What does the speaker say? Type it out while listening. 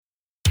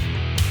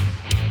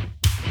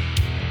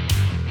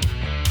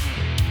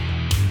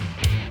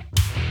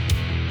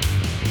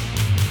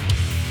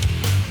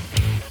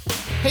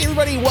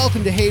everybody.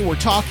 Welcome to Hey, We're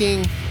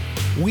Talking.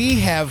 We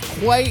have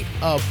quite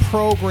a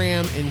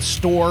program in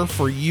store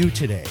for you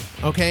today,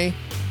 okay?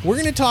 We're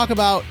going to talk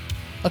about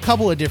a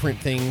couple of different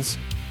things.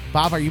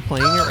 Bob, are you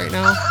playing it right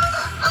now?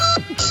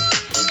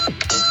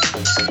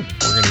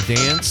 We're going to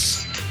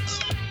dance.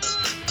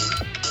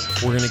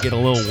 We're going to get a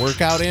little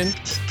workout in.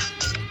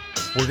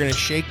 We're going to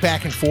shake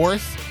back and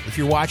forth. If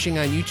you're watching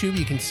on YouTube,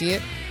 you can see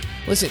it.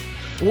 Listen,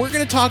 we're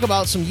going to talk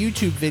about some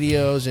YouTube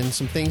videos and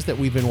some things that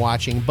we've been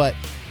watching, but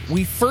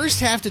we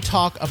first have to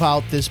talk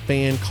about this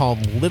band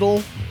called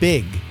Little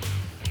Big.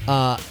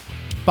 Bob,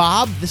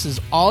 this is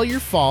all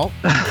your fault.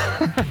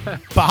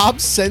 Bob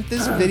sent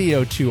this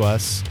video to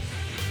us,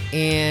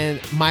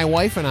 and my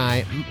wife,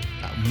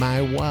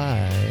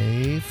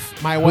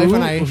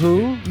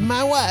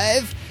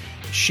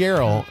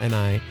 Cheryl and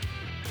I,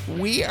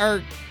 we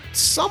are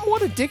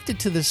somewhat addicted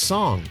to this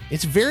song.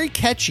 It's very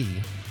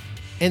catchy,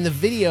 and the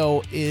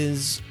video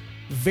is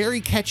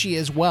very catchy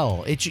as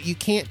well. You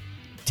can't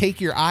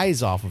take your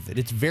eyes off of it.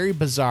 It's very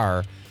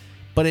bizarre,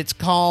 but it's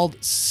called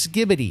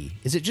Skibidi.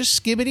 Is it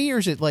just Skibidi, or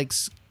is it like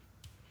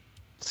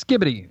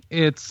Skibidi?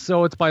 It's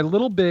by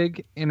Little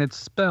Big, and it's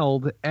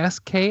spelled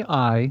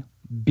Skibidi.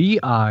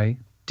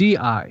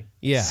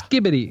 Yeah,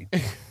 Skibidi.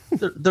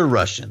 They're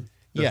Russian.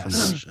 They're yes,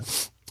 from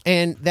Russia.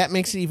 And that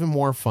makes it even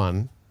more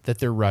fun that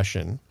they're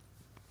Russian.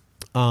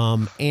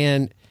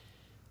 And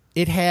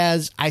it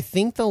has, I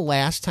think the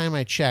last time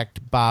I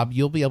checked, Bob,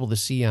 you'll be able to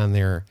see on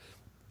there,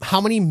 how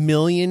many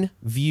million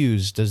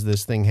views does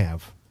this thing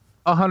have?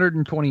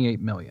 128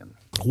 million.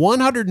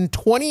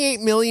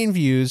 128 million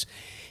views.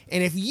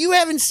 And if you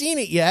haven't seen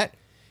it yet,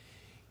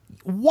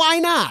 why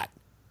not?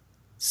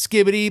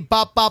 Skibidi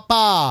ba ba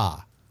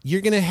ba.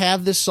 You're going to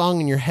have this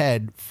song in your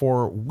head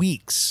for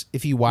weeks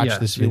if you watch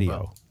this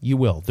video. You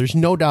will. There's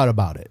no doubt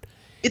about it.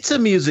 It's a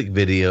music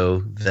video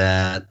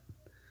that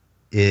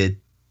it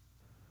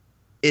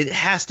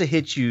has to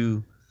hit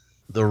you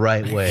the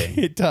right way.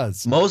 It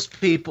does. A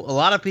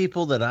lot of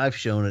people that I've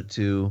shown it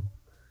to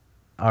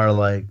are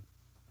like,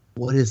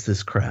 what is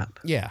this crap?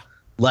 Yeah.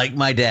 Like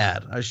my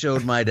dad. I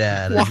showed my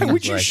dad. Why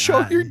would you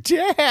show your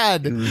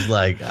dad? He was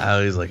like,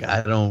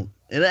 I don't.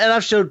 And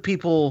I've showed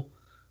people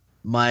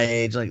my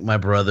age, like my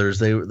brothers.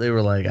 They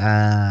were like,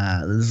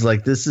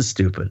 this is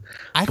stupid.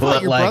 I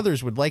thought your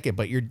brothers would like it,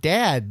 but your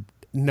dad,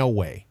 no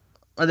way.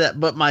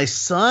 But my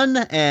son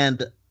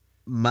and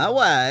my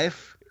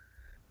wife,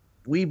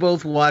 we've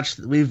watched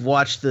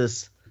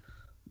this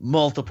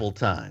multiple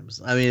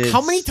times. I mean, how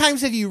many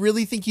times have you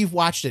really think you've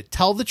watched it?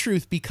 Tell the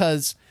truth,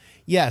 because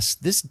yes,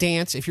 this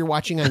dance, if you're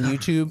watching on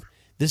YouTube,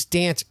 this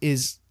dance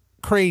is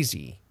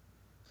crazy.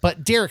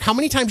 But Derek, how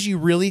many times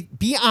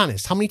be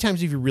honest, how many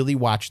times have you really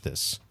watched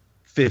this?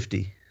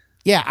 50.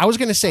 Yeah, I was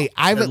going to say,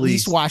 I've at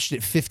least watched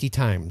it 50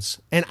 times.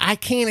 And I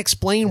can't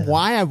explain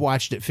why I've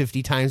watched it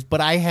 50 times, but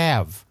I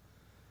have.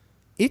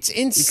 It's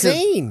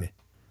insane.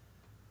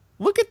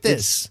 Look at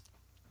this.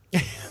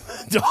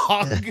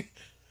 Dog.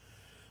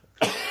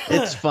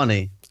 It's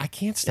funny. I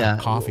can't stop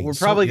coughing. We're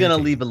probably going to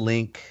leave a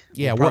link.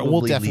 Yeah,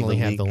 we'll definitely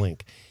have the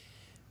link.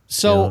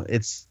 So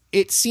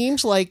it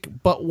seems like,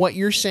 but what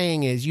you're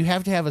saying is you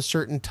have to have a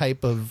certain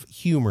type of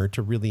humor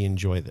to really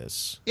enjoy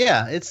this.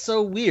 Yeah, it's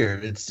so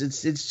weird. It's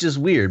just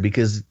weird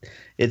because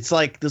it's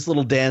like this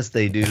little dance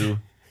they do,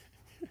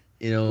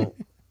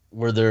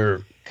 where they're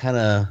kind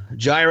of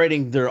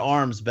gyrating their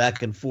arms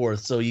back and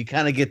forth. So you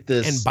kind of get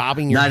this and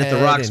bobbing your Night head at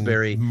the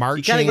Roxbury. Marching.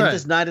 You kind of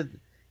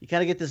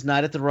get this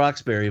Night at the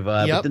Roxbury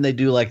vibe, Yep. but then they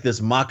do like this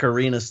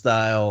Macarena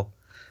style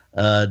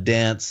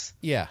dance.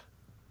 Yeah.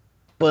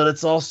 But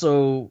it's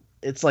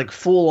like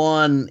full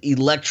on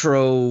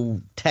electro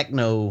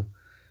techno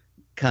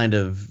kind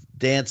of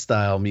dance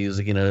style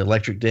music,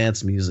 electric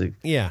dance music.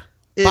 Yeah.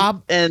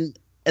 Bob, and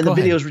the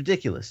video is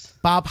ridiculous.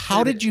 Bob,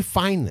 how did you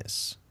find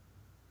this?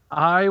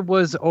 I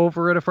was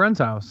over at a friend's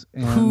house.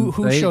 And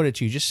who showed it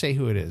to you? Just say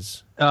who it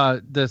is.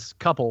 This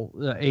couple,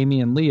 Amy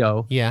and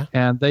Leo. Yeah.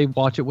 And they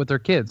watch it with their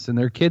kids, and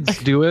their kids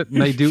do it,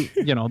 and they do,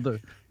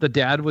 the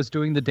dad was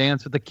doing the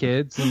dance with the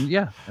kids, and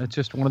yeah, it's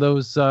just one of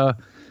those.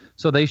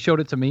 So they showed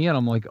it to me, and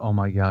I'm like, oh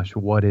my gosh,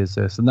 what is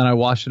this? And then I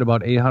watched it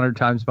about 800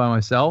 times by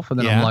myself, and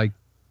then I'm like,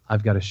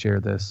 I've got to share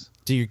this.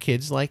 Do your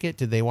kids like it?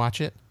 Did they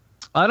watch it?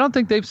 I don't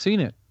think they've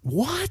seen it.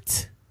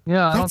 What?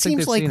 Yeah, I don't that think seems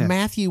they've like seen it.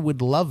 Matthew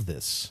would love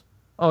this.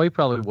 Oh, he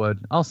probably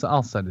would. I'll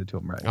send it to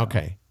him right now.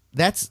 Okay.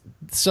 That's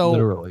so.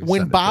 Literally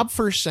when Bob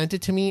first sent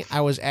it to me,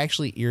 I was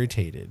actually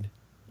irritated.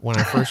 When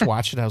I first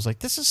watched it, I was like,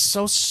 "This is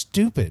so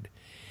stupid."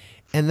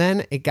 And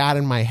then it got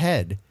in my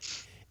head,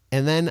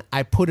 and then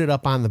I put it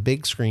up on the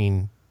big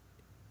screen,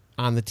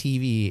 on the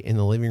TV in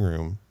the living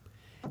room,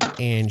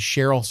 and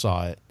Cheryl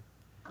saw it,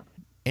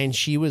 and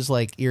she was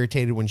like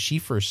irritated when she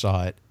first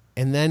saw it,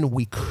 and then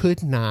we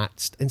could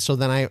not. And so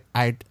then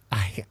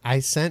I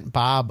sent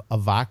Bob a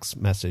Voxer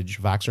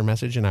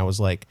message, and I was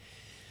like,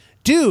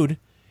 dude,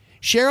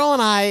 Cheryl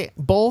and I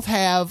both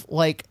have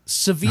like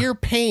severe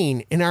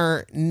pain in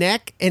our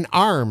neck and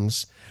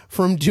arms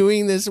from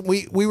doing this.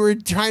 We were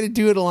trying to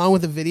do it along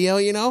with the video,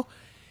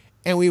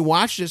 and we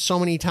watched it so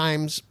many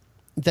times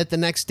that the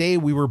next day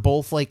we were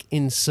both like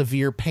in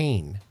severe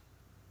pain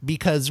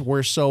because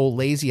we're so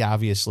lazy,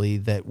 obviously,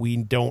 that we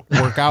don't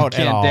work out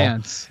at all.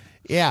 Can't dance.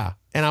 Yeah.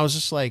 And I was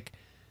just like,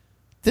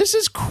 this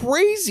is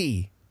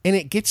crazy. And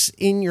it gets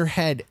in your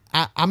head.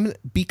 I'm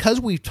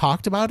because we've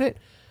talked about it,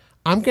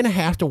 I'm going to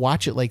have to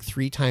watch it like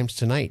 3 times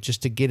tonight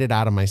just to get it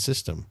out of my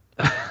system.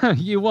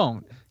 You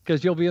won't,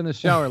 because you'll be in the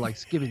shower like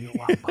skibbity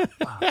wow.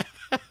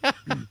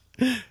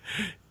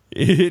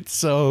 It's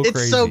so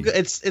crazy. So good.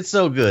 It's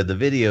so good. The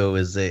video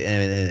is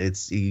and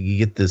it's you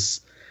get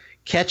this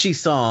catchy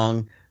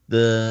song,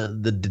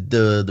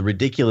 the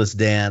ridiculous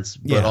dance,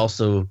 but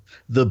also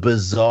the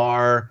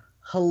bizarre,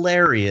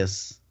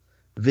 hilarious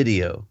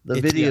video.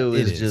 Video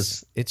is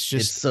just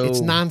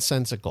it's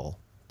nonsensical.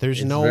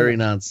 There's no very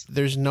nonsense.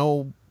 There's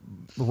no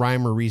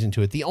rhyme or reason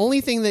to it. The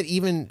only thing that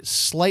even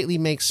slightly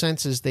makes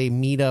sense is they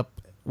meet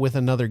up with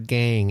another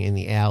gang in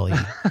the alley,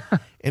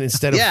 and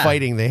instead of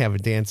fighting, they have a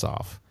dance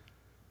off.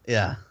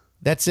 Yeah,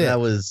 that's it.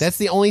 That's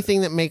the only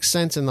thing that makes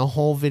sense in the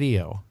whole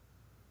video.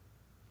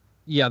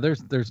 Yeah,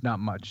 there's not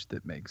much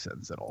that makes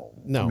sense at all.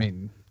 No, I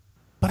mean,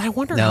 but I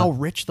wonder how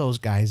rich those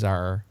guys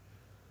are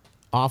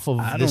off of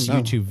this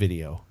YouTube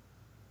video.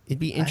 It'd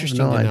be interesting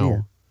to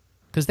know,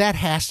 because that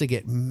has to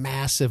get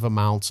massive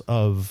amounts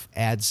of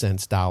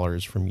AdSense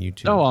dollars from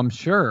YouTube. Oh, I'm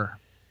sure.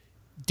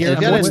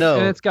 Derek,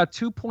 and it's got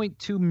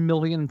 2.2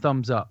 million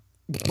thumbs up.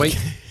 Wait,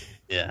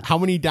 yeah. How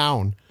many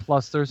down?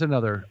 Plus, there's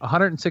another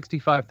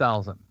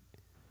 165,000.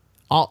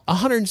 All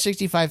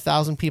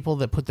 165,000 people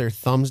that put their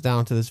thumbs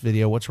down to this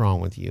video. What's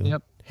wrong with you?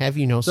 Yep. Have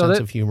you no sense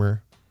of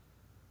humor?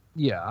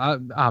 Yeah,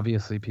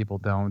 obviously people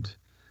don't.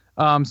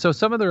 So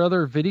some of their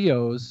other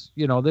videos,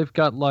 they've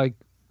got like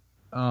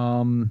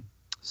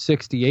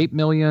 68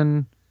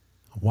 million,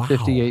 wow,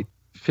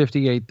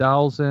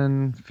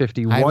 58,000,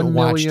 51 I haven't million,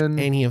 watched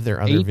any of their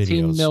other 18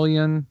 videos.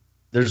 million.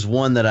 There's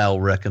one that I'll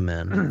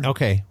recommend.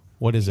 Okay,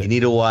 what is it? You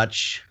need to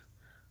watch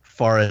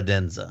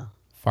Faradenza.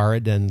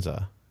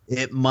 Faradenza.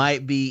 It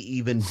might be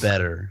even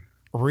better.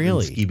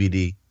 Really? Than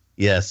Skibidi.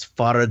 Yes,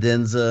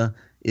 Faradenza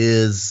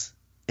is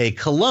a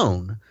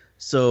cologne.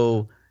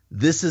 So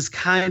this is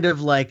kind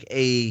of like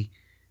a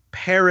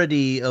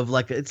parody of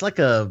it's like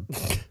a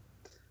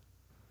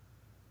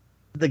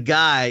the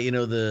guy,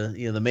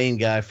 the main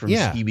guy from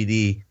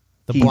Skibidi.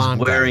 He's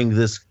wearing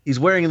He's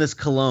wearing this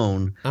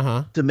cologne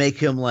to make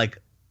him like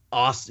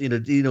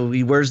awesome.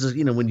 He wears this.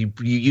 When you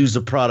use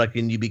a product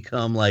and you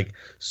become like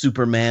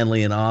super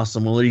manly and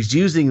awesome. Well, he's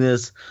using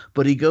this,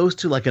 but he goes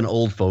to like an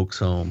old folks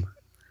home.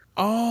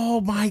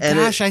 Oh my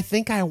gosh! I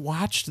think I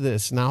watched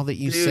this. Now that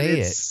you say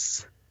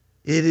it,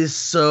 it is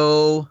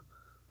so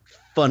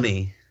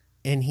funny.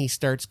 And he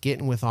starts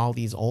getting with all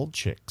these old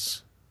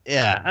chicks.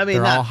 Yeah, I mean,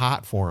 they're all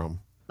hot for him.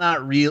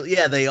 Not real.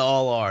 Yeah, they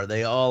all are.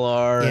 They all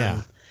are.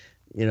 Yeah.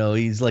 And,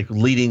 he's like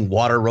leading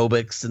water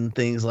aerobics and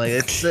things like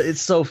it.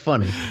 It's so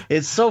funny.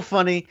 It's so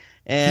funny.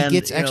 And he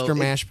gets extra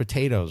mashed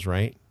potatoes,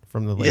 right,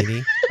 from the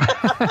lady.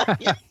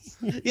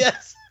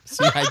 Yes.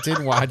 See, I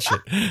did watch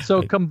it.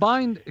 So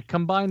combined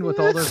with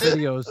all their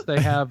videos, they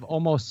have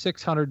almost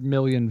 600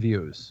 million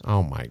views.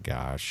 Oh my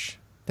gosh,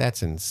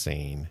 that's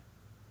insane.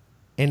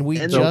 And we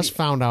just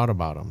found out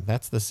about them.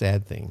 That's the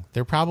sad thing.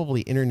 They're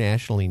probably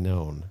internationally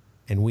known,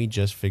 and we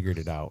just figured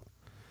it out.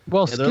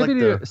 Well,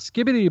 Skibidi.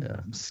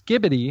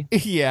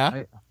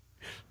 Yeah.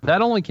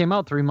 That only came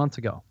out 3 months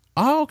ago.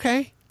 Oh,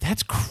 okay.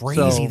 That's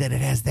crazy that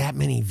it has that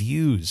many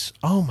views.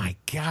 Oh my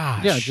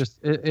gosh. Yeah,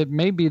 it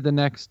may be the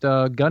next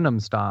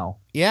Gundam style.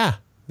 Yeah.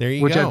 There you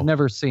go. Which I've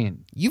never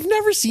seen. You've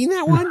never seen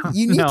that one?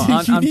 You need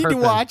to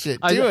watch it.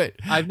 Do it.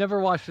 I've never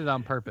watched it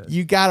on purpose.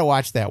 You got to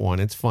watch that one.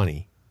 It's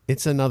funny.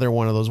 It's another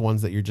one of those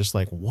ones that you're just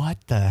like, what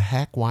the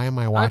heck? Why am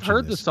I watching I've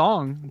heard the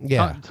song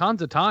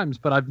tons of times,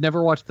 but I've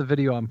never watched the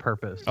video on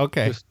purpose.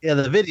 Okay.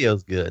 The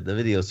video's good. The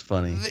video's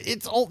funny.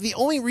 It's the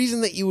only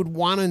reason that you would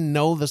want to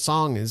know the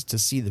song is to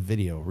see the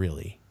video,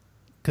 really.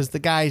 Because the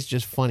guy's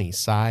just funny.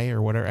 Psy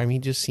or whatever. I mean, he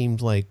just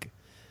seems like...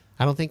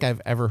 I don't think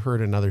I've ever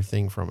heard another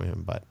thing from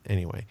him, but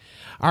anyway.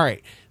 All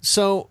right.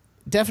 So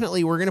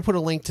definitely we're going to put a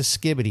link to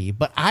Skibidi,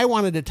 but I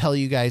wanted to tell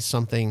you guys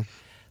something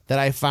that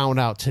I found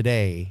out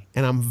today,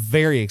 and I'm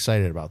very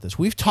excited about this.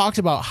 We've talked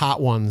about Hot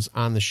Ones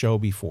on the show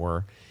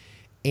before,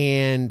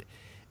 and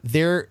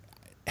there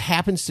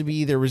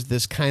was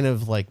this kind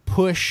of like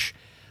push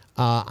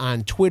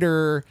on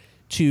Twitter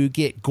to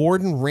get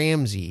Gordon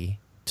Ramsay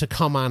to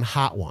come on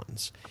Hot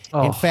Ones.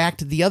 Oh. In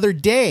fact, the other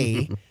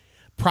day,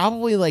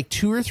 probably like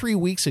 2 or 3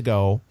 weeks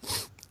ago,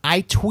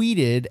 I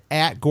tweeted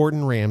at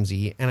Gordon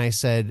Ramsay and I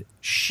said,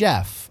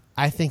 "Chef,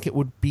 I think it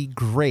would be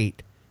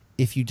great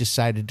if you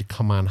decided to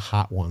come on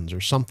Hot Ones,"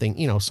 or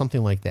something,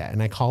 something like that.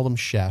 And I called him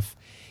Chef.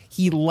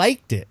 He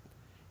liked it.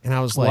 And I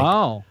was like,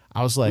 wow.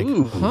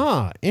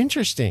 Huh,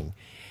 interesting.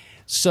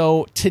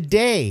 So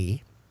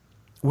today,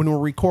 when we're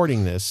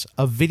recording this,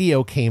 a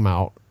video came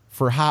out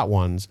for Hot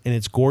Ones, and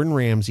it's Gordon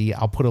Ramsay.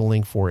 I'll put a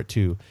link for it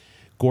too.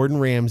 Gordon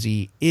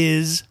Ramsay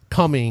is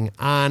coming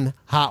on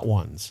Hot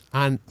Ones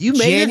on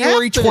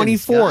January 24th.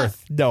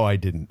 Scott. No, I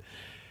didn't.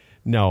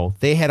 No,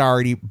 they had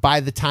already,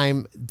 by the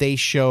time they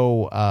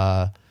show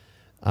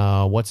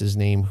what's his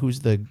name? Who's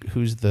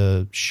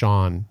the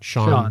Sean?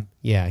 Sean.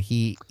 Yeah,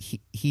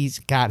 he's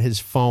got his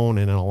phone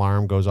and an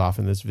alarm goes off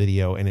in this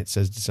video and it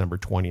says December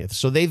 20th.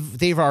 So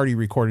they've already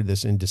recorded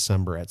this in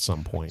December at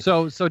some point.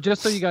 So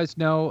just so you guys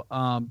know,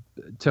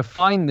 to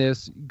find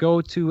this,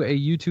 go to a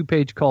YouTube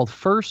page called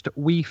First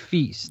We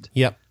Feast.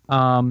 Yep.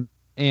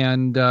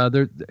 And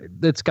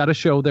it's got a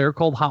show there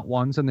called Hot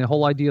Ones, and the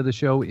whole idea of the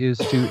show is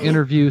to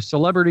interview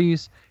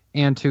celebrities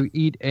and to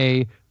eat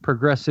a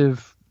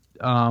progressive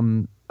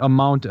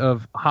amount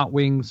of hot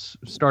wings,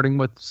 starting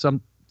with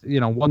some,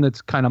 one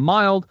that's kind of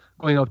mild,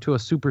 going up to a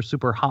super,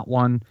 super hot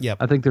one. Yep.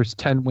 I think there's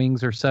 10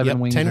 wings or 7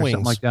 wings 10 or wings.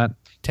 something like that.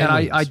 10 and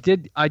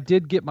wings. I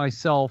did get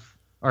myself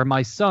or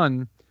my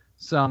son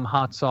some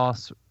hot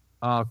sauce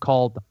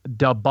called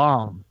Da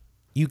Bomb.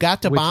 You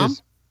got Da Bomb?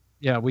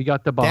 Yeah, we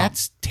got Da Bomb.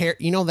 That's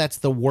that's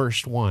the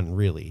worst one,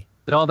 really.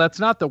 No, that's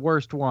not the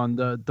worst one.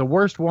 The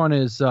worst one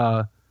is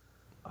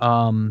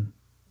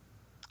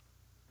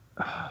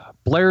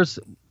Blair's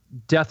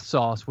Death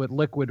Sauce with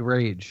Liquid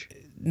Rage.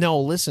 No,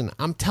 listen,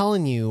 I'm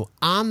telling you,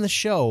 on the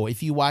show,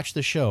 if you watch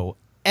the show,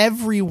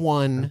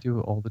 everyone I do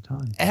it all the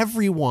time.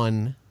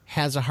 Everyone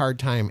has a hard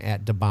time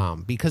at Da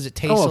Bomb because it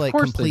tastes like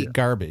complete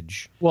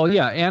garbage. Well,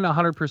 yeah, and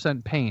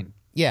 100% pain.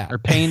 Yeah. Or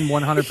pain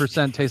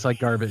 100% tastes like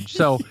garbage.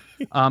 So,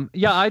 my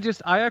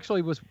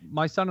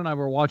son and I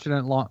were watching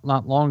it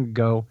not long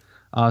ago.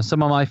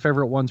 Some of my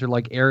favorite ones are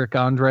like Eric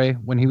Andre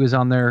when he was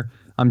on there.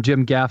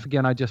 Jim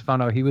Gaffigan, I just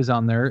found out he was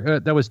on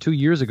there. That was 2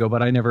 years ago,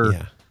 but I never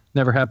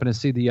happened to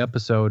see the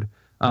episode.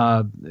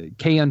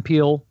 Key &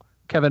 Peele,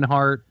 Kevin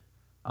Hart,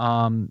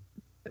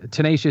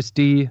 Tenacious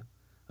D.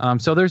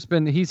 So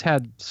he's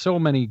had so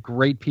many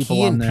great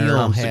people on there.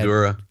 Tom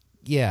Segura.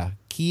 Yeah,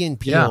 Key &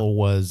 Peele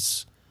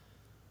was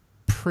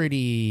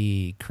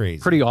pretty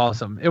crazy. Pretty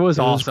awesome. It was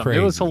awesome. It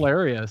was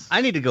hilarious.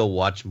 I need to go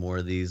watch more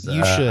of these.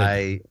 You should.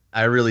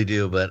 I really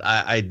do, but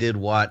I did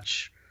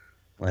watch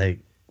like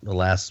the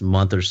last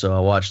month or so. I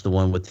watched the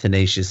one with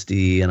Tenacious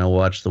D and I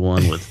watched the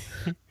one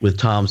with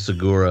Tom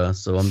Segura.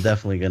 So I'm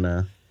definitely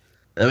gonna.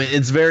 I mean,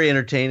 it's very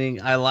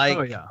entertaining. I like.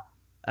 Oh yeah.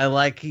 I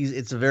like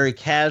it's a very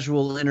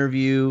casual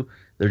interview.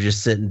 They're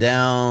just sitting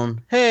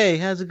down. Hey,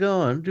 how's it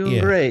going? Doing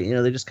great.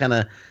 They just kind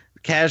of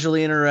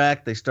casually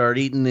interact. They start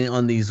eating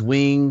on these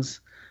wings,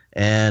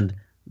 and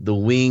the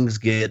wings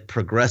get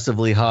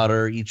progressively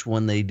hotter each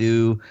one they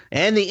do.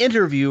 And the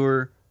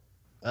interviewer,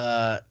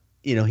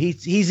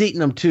 he's eating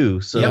them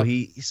too. So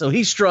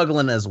he's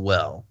struggling as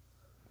well.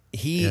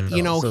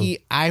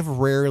 I've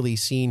rarely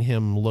seen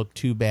him look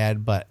too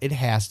bad, but it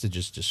has to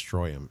just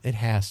destroy him. It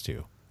has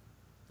to.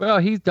 Well,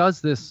 he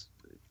does this.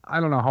 I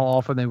don't know how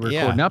often they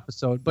record an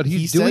episode, but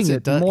he's doing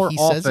it more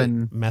often. Says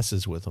it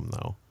messes with him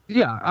though.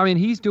 Yeah, I mean,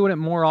 he's doing it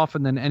more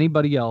often than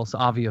anybody else,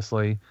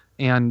 obviously,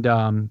 and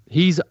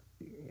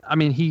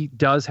he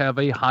does have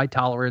a high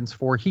tolerance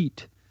for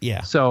heat.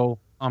 Yeah. So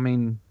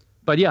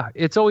but yeah,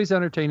 it's always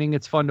entertaining.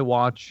 It's fun to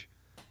watch.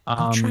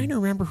 I'm trying to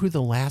remember who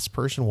the last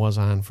person was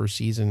on for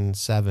season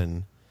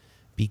 7,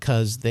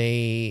 because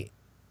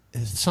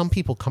some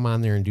people come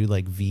on there and do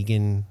like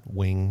vegan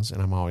wings,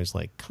 and I'm always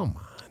like, come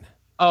on.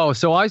 Oh,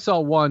 so I saw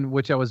one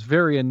which I was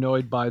very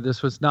annoyed by.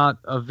 This was not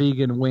a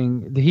vegan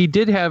wing. He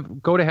did have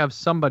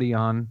somebody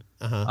on,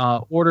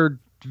 ordered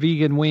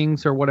vegan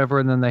wings or whatever,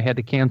 and then they had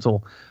to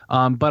cancel.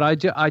 But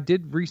I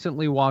did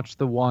recently watch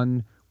the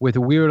one with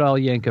Weird Al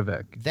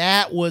Yankovic.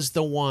 That was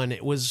the one.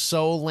 It was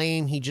so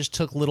lame. He just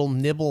took little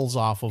nibbles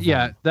off of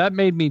Yeah, them. that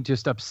made me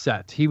just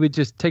upset. He would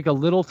just take a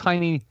little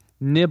tiny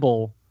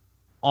nibble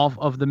off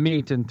of the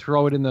meat and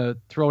throw it in the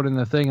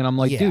thing, and I'm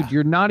like, dude,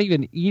 you're not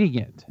even eating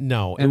it.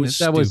 No, it was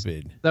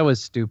stupid. That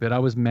was stupid. I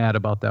was mad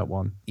about that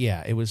one.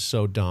 Yeah, it was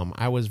so dumb.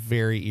 I was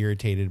very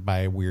irritated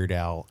by Weird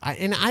Al.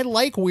 I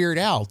like Weird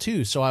Al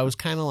too, so I was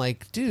kind of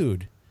like,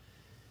 dude,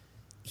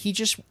 he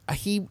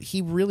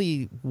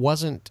really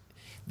wasn't.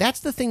 That's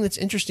the thing that's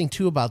interesting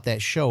too about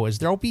that show is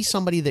there'll be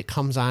somebody that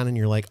comes on and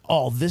you're like,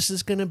 oh, this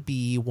is going to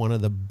be one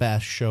of the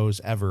best shows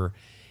ever,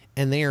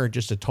 and they are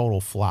just a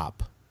total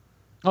flop.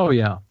 Oh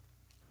yeah.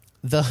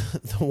 The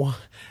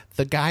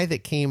guy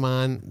that came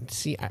on,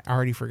 see, I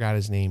already forgot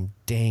his name.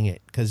 Dang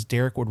it, because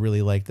Derek would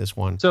really like this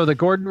one. So the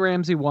Gordon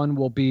Ramsay one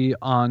will be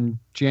on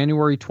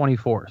January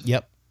 24th.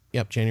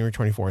 Yep, January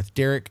 24th.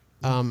 Derek,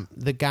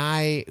 the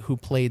guy who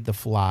played the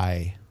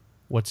Fly,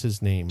 what's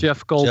his name?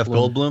 Jeff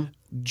Goldblum.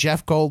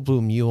 Jeff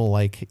Goldblum,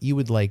 you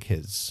would like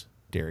his,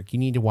 Derek. You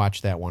need to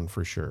watch that one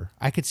for sure.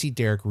 I could see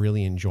Derek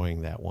really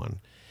enjoying that one.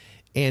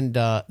 And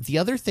the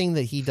other thing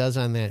that he does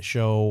on that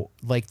show,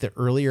 like the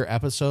earlier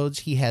episodes,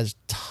 he has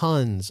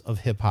tons of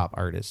hip-hop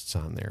artists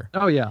on there.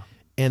 Oh, yeah.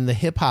 And the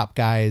hip-hop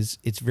guys,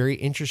 it's very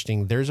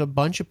interesting. There's a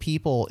bunch of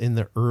people in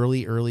the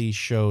early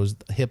shows,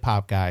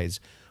 hip-hop guys,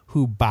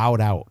 who bowed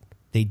out.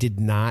 They did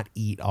not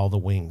eat all the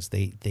wings.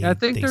 They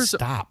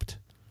stopped.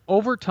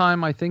 Over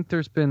time, I think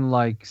there's been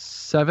like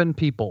 7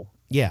 people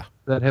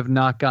that have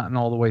not gotten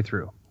all the way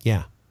through.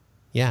 Yeah.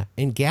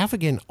 And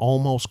Gaffigan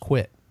almost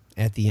quit.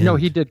 At the end. No,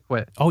 he did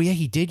quit. Oh, yeah,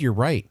 he did. You're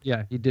right.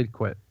 Yeah, he did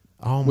quit.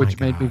 Oh, my Which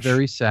made me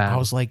very sad. I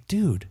was like,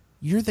 dude,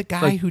 You're the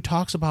guy who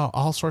talks about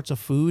all sorts of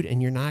food,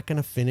 and you're not going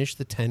to finish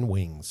the 10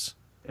 wings.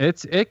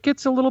 It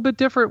gets a little bit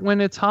different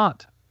when it's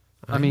hot.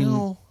 I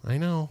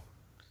know.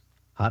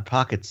 Hot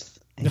Pockets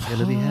ain't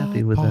gonna be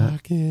happy with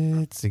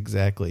that.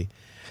 Exactly.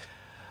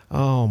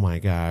 Oh my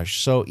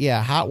gosh. So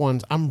yeah, Hot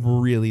Ones. I'm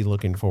really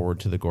looking forward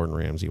to the Gordon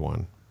Ramsay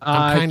one.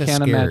 I'm kind of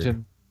scared.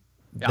 Imagine.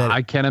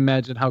 I can't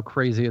imagine how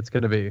crazy it's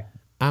gonna be.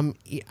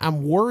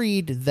 I'm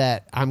worried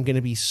that I'm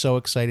gonna be so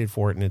excited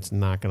for it and it's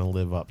not gonna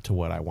live up to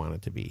what I want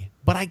it to be.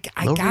 But I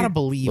gotta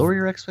believe. Lower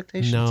your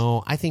expectations.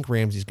 No, I think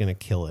Ramsay's gonna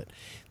kill it.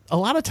 A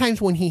lot of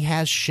times when he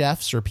has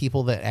chefs or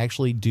people that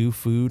actually do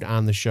food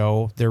on the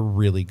show, they're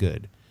really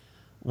good.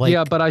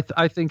 Yeah, but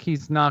I think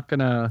he's not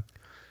gonna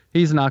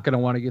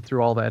want to get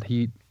through all that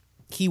heat.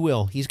 He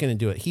will. He's gonna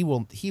do it. He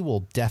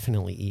will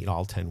definitely eat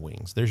all 10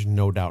 wings. There's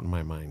no doubt in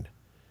my mind.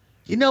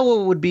 You know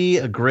what would be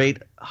a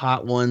great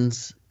Hot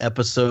Ones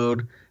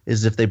episode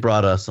is if they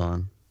brought us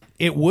on.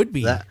 It would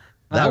be. That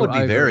would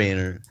be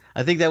very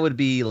I think that would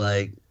be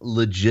like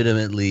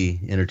legitimately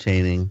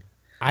entertaining.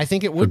 I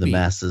think it would for the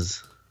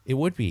masses. It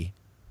would be.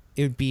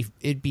 It'd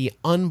be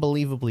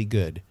unbelievably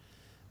good.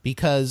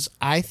 Because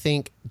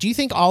do you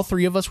think all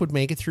three of us would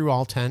make it through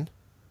all 10?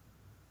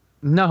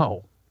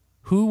 No.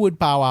 Who would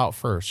bow out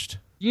first?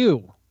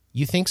 You.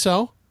 You think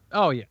so?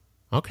 Oh, yeah.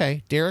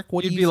 Okay. Derek,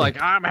 what do you think? You'd be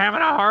like, I'm having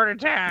a heart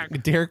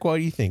attack. Derek, what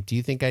do you think? Do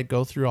you think I'd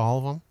go through all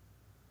of them?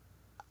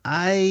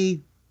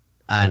 I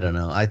don't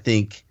know. I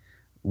think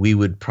we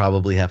would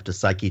probably have to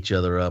psych each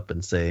other up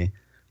and say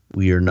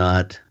we are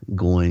not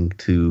going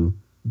to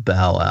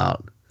bow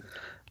out.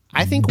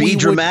 I think be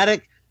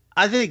dramatic.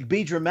 I think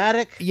be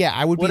dramatic. Yeah,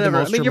 I would be the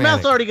most dramatic. Your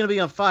mouth's already going to be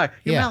on fire.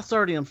 Your mouth's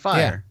already on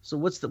fire. Yeah. So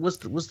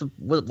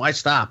why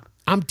stop?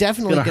 I'm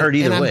definitely going to hurt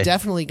either way. I'm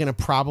definitely going to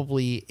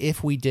probably,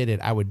 if we did it,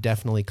 I would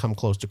definitely come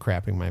close to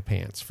crapping my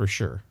pants for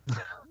sure.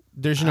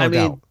 There's no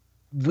doubt.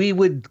 We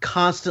would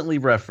constantly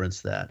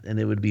reference that, and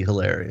it would be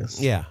hilarious.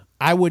 Yeah,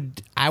 I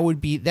would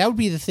be. That would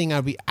be the thing.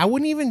 I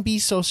wouldn't even be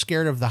so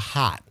scared of the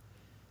hot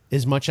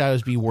as much as I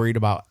would be worried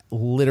about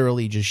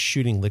literally just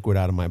shooting liquid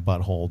out of my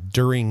butthole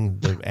during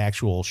the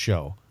actual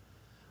show.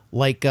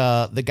 Like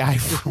the guy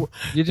from,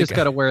 you just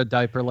got to wear a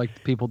diaper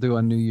like people do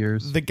on New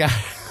Year's. The guy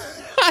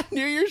on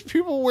New Year's,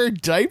 people wear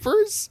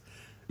diapers.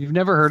 You've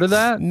never heard of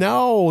that?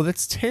 No,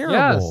 that's terrible.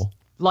 Yes.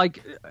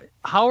 Like,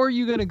 how are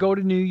you going to go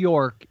to New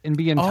York and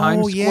be in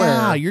Times Square? Oh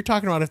yeah, you're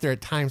talking about if they're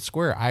at Times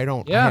Square. I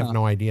have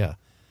no idea.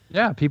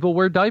 Yeah, people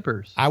wear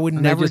diapers. I would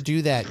never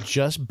do that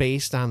just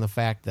based on the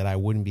fact that I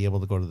wouldn't be able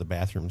to go to the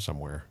bathroom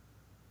somewhere.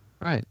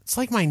 Right. It's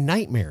like my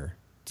nightmare.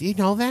 Do you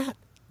know that?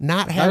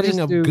 Not having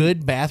a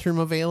good bathroom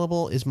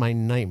available is my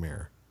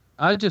nightmare.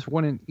 I just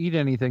wouldn't eat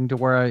anything to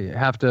where I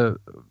have to,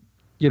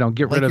 get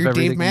rid of everything.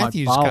 Dave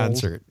Matthews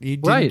concert. You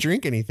didn't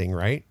drink anything,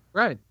 right?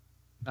 Right.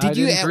 Did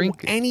you at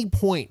any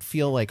point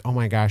feel like, oh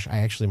my gosh, I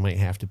actually might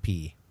have to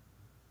pee?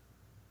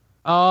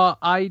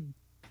 I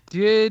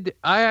did.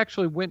 I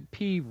actually went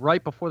pee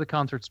right before the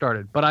concert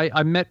started, but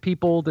I met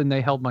people and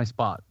they held my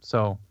spot.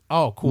 So.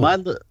 Oh, cool. My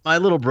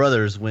little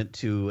brothers went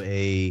to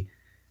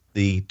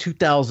the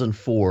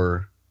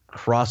 2004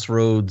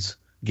 Crossroads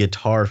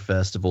Guitar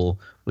Festival,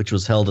 which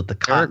was held at the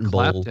Cotton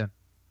Bowl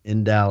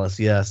in Dallas.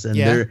 Yes, and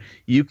there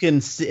you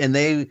can see, and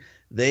they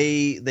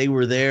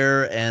were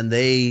there, and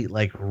they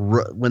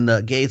when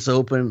the gates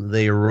opened,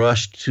 they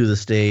rushed to the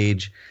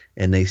stage,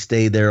 and they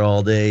stayed there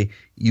all day.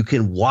 You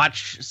can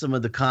watch some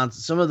of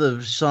the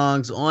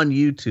songs on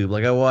YouTube.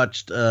 Like I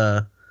watched,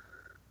 the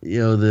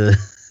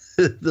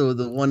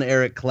the one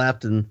Eric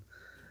Clapton.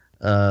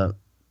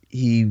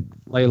 He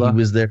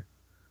was there.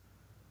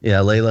 Yeah,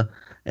 Layla.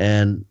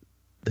 And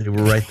they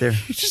were right there.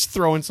 You're just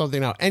throwing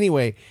something out.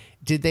 Anyway,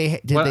 did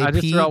they pee? Did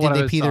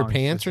they pee their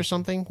pants or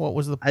something? What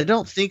was the? I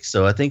don't think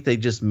so. I think they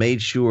just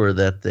made sure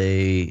that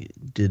they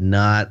did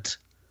not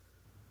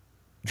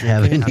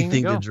have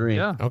anything to drink.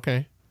 Yeah.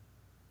 Okay.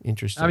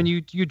 Interesting. I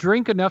mean, you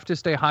drink enough to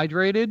stay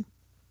hydrated,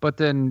 but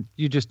then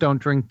you just don't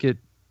drink it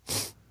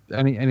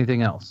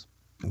anything else.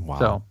 Wow.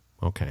 So.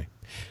 Okay.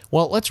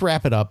 Well, let's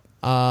wrap it up.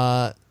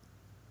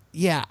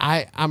 Yeah,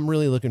 I'm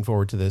really looking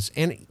forward to this.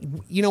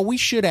 And, we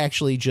should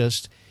actually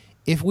just,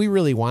 if we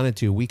really wanted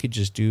to, we could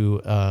just do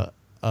a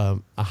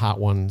Hot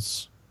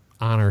Ones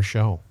on our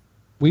show.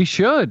 We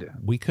should.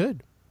 We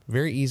could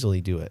very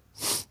easily do it.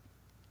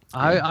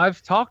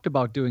 I've talked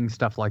about doing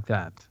stuff like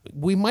that.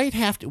 We might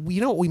have to,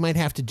 what we might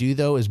have to do,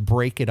 though, is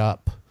break it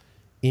up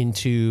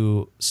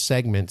into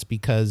segments,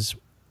 because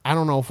I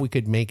don't know if we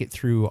could make it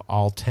through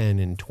all 10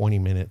 in 20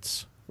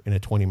 minutes. In a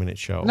 20-minute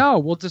show. No,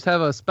 we'll just have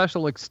a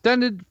special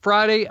extended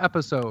Friday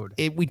episode.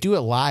 We do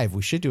it live.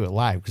 We should do it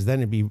live, because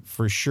then it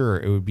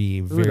would be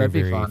very,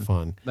 very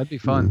fun. That'd be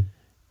fun.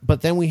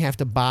 But then we have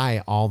to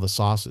buy all the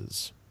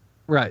sauces.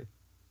 Right.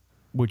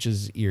 Which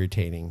is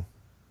irritating.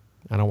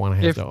 I don't want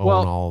to have to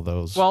own all of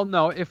those. Well,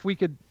 no, if we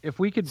could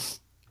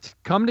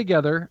come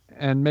together,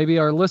 and maybe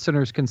our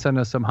listeners can send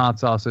us some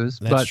hot sauces.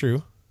 That's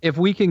true. If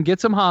we can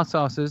get some hot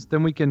sauces,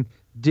 then we can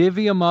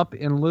divvy them up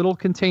in little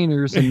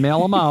containers and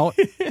mail them out.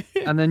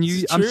 And then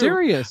I'm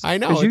serious. I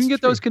know. Because you can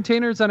get those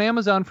containers on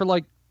Amazon for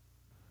like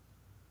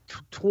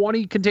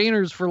 20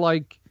 containers for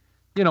like,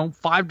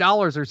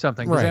 $5 or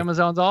something, because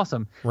Amazon's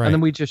awesome. Right. And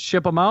then we just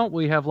ship them out.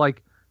 We have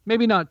like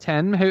maybe not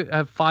 10,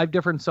 have 5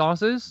 different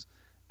sauces,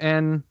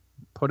 and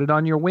put it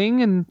on your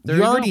wing. And there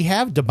you already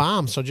have Da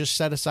Bomb, so just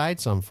set aside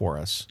some for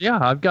us. Yeah,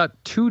 I've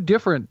got 2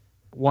 different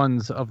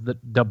ones of the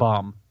Da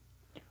Bomb.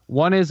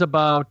 One is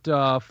about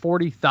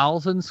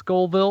 40,000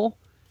 Scoville,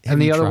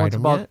 and the other one's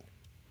about. Yet?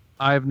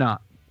 I have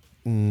not.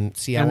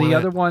 See, I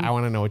want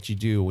to know what you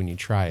do when you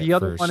try it. The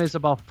other one is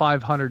about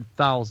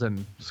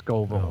 500,000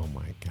 Scoville. Oh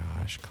my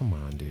gosh! Come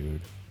on,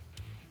 dude.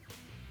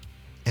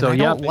 And so I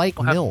don't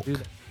like milk.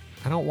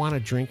 I don't want to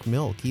drink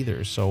milk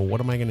either. So what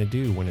am I going to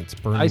do when it's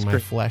burning my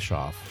flesh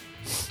off?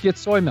 Get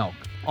soy milk,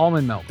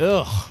 almond milk.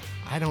 Ugh!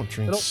 I don't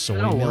drink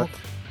soy milk.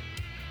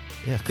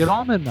 Get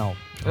almond milk.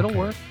 It'll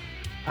work.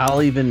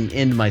 I'll even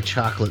end my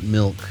chocolate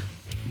milk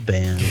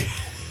ban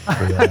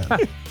for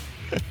that.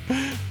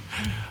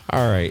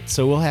 All right,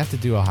 so we'll have to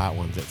do a Hot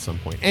Ones at some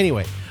point.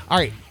 Anyway, all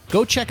right,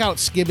 go check out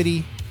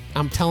Skibidi.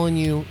 I'm telling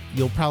you,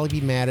 you'll probably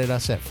be mad at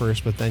us at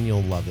first, but then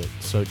you'll love it.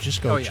 So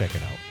just go check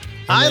it out.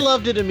 I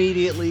loved it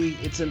immediately.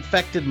 It's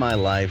infected my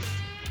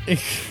life.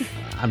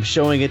 I'm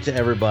showing it to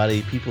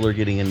everybody. People are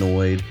getting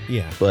annoyed.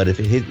 Yeah. But if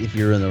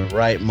you're in the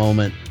right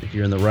moment, if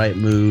you're in the right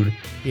mood,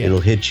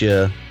 it'll hit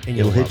you. And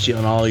it'll hit you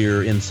on all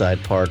your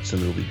inside parts,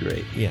 and it'll be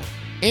great. Yeah.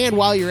 And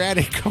while you're at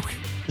it, go to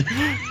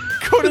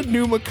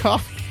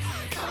NumaCoffee.com.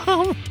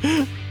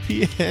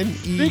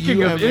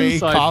 PNEUMA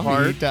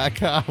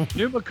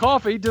Numa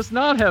Coffee does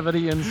not have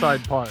any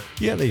inside parts.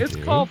 Yeah, it's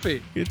do.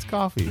 Coffee. It's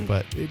coffee,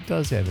 but it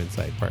does have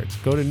inside parts.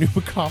 Go to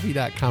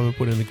NumaCoffee.com and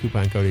put in the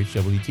coupon code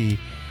HWT.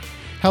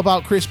 Help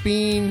out Chris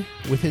Bean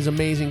with his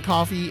amazing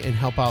coffee, and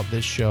help out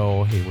this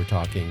show. Hey, we're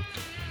talking.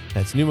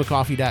 That's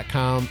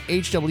NumaCoffee.com.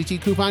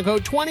 HWT coupon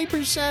code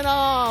 20%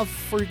 off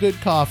for good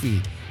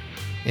coffee,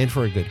 and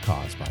for a good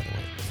cause, by the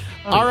way.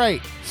 All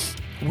right.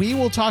 We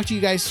will talk to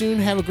you guys soon.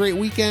 Have a great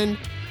weekend.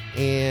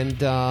 And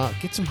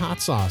get some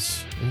hot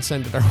sauce and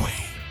send it our way.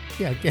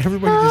 Yeah,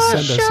 everybody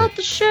just send us it.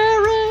 The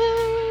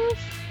sheriff.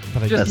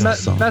 But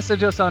just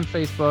message us on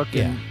Facebook,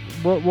 and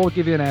we'll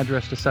give you an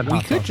address to send.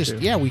 We could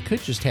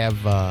just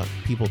have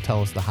people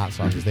tell us the hot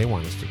sauces they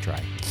want us to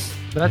try.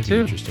 That'd be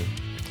interesting.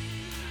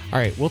 All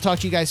right, we'll talk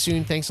to you guys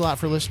soon. Thanks a lot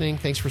for listening.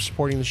 Thanks for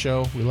supporting the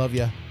show. We love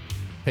you.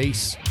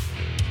 Peace.